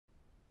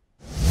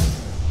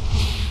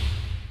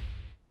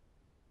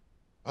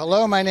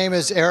Hello, my name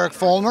is Eric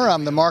Foellmer.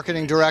 I'm the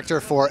marketing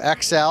director for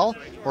XL.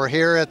 We're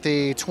here at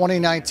the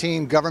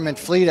 2019 Government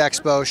Fleet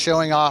Expo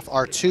showing off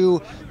our two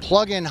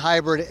plug-in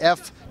hybrid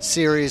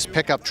F-Series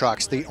pickup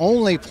trucks, the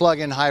only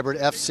plug-in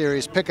hybrid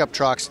F-Series pickup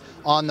trucks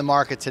on the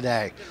market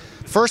today.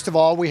 First of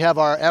all, we have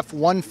our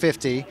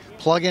F-150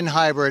 plug-in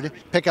hybrid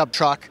pickup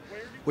truck,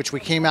 which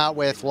we came out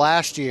with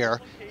last year,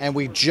 and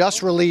we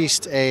just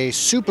released a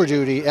Super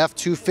Duty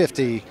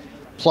F-250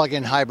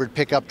 plug-in hybrid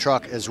pickup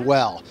truck as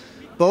well.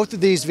 Both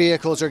of these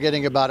vehicles are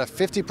getting about a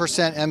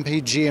 50%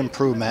 MPG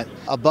improvement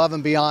above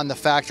and beyond the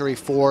factory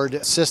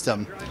Ford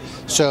system.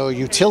 So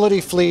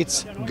utility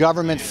fleets,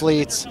 government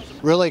fleets,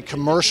 really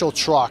commercial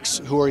trucks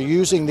who are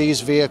using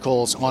these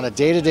vehicles on a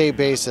day-to-day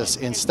basis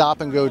in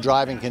stop-and-go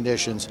driving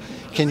conditions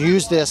can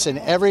use this in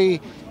every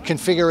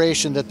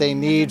configuration that they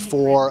need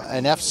for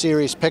an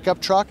F-Series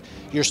pickup truck.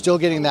 You're still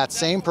getting that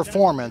same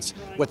performance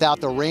without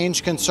the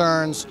range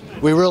concerns.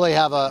 We really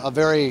have a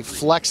very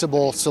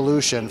flexible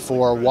solution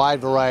for a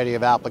wide variety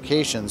of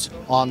applications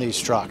on these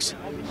trucks.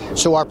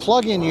 So our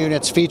plug-in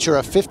units feature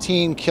a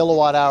 15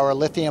 kilowatt-hour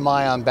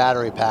lithium-ion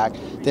battery pack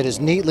that is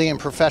neatly and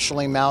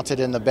professionally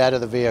mounted in the bed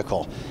of the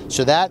vehicle.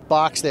 So that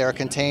box there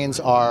contains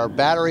our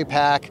battery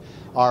pack,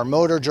 our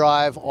motor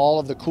drive, all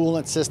of the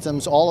coolant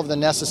systems, all of the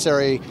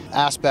necessary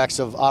aspects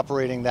of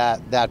operating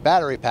that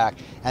battery pack.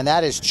 And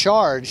that is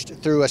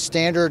charged through a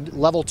standard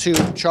level 2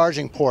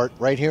 charging port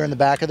right here in the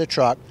back of the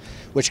truck,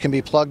 which can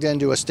be plugged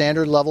into a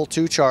standard level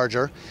 2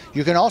 charger.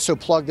 You can also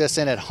plug this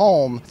in at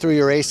home through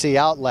your AC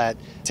outlet.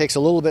 It takes a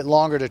little bit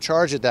longer to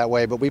charge it that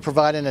way, but we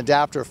provide an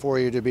adapter for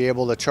you to be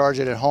able to charge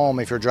it at home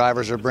if your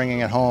drivers are bringing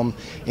it home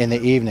in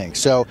the evening.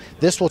 So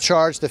this will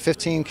charge the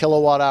 15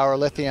 kilowatt-hour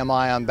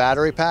lithium-ion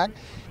battery pack.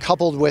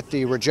 Coupled with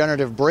the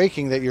regenerative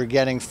braking that you're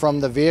getting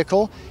from the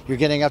vehicle, you're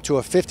getting up to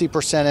a 50%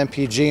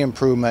 MPG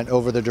improvement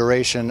over the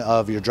duration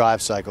of your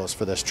drive cycles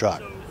for this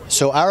truck.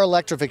 So our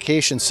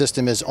electrification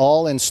system is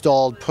all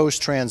installed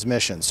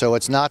post-transmission, so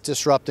it's not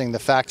disrupting the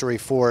factory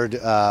Ford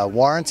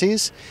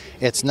warranties.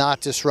 It's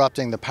not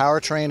disrupting the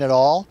powertrain at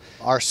all.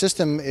 Our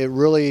system, it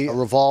really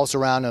revolves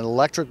around an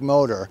electric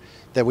motor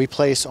that we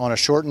place on a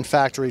shortened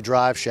factory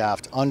drive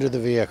shaft under the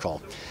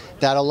vehicle.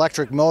 That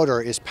electric motor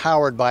is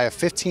powered by a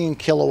 15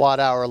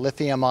 kilowatt-hour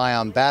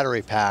lithium-ion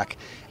battery pack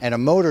and a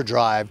motor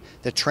drive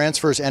that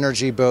transfers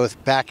energy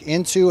both back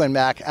into and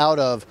back out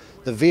of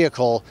the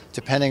vehicle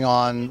depending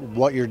on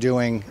what you're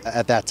doing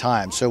at that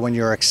time. So when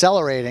you're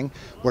accelerating,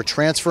 we're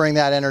transferring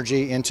that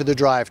energy into the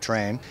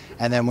drivetrain,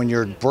 and then when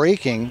you're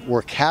braking,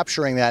 we're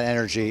capturing that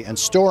energy and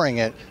storing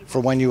it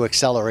for when you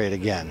accelerate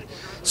again.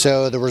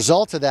 So the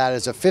result of that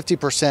is a 50%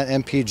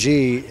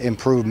 MPG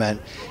improvement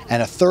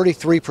and a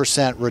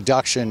 33%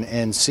 reduction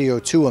in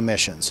CO2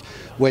 emissions,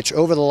 which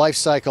over the life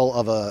cycle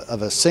of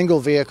a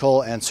single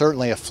vehicle and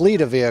certainly a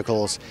fleet of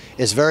vehicles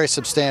is very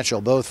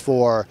substantial, both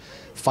for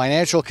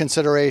financial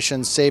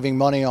considerations, saving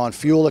money on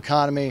fuel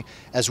economy,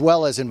 as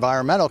well as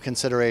environmental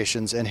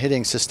considerations and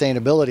hitting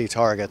sustainability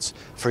targets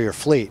for your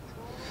fleet.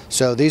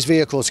 So these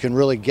vehicles can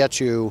really get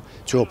you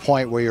to a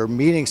point where you're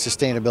meeting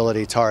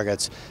sustainability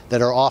targets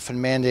that are often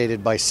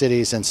mandated by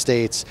cities and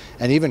states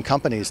and even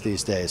companies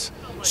these days.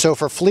 So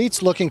for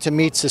fleets looking to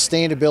meet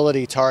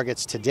sustainability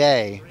targets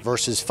today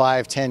versus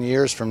 5-10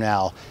 years from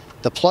now,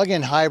 the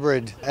plug-in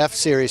hybrid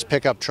F-Series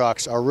pickup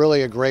trucks are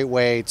really a great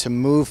way to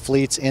move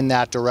fleets in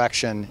that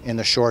direction in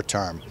the short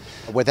term,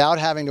 without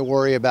having to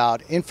worry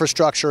about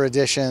infrastructure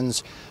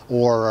additions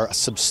or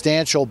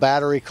substantial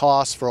battery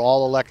costs for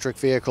all electric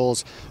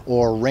vehicles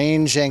or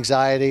range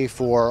anxiety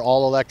for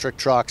all electric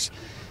trucks.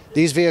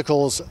 These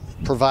vehicles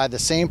provide the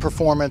same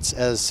performance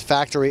as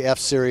factory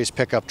F-Series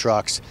pickup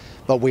trucks,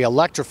 but we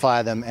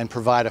electrify them and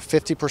provide a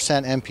 50%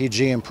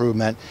 MPG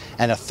improvement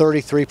and a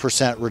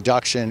 33%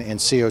 reduction in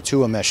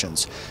CO2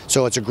 emissions.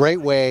 So it's a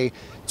great way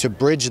to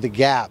bridge the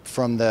gap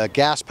from the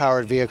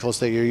gas-powered vehicles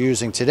that you're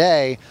using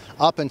today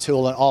up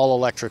until an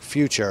all-electric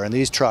future, and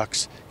these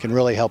trucks can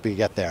really help you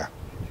get there.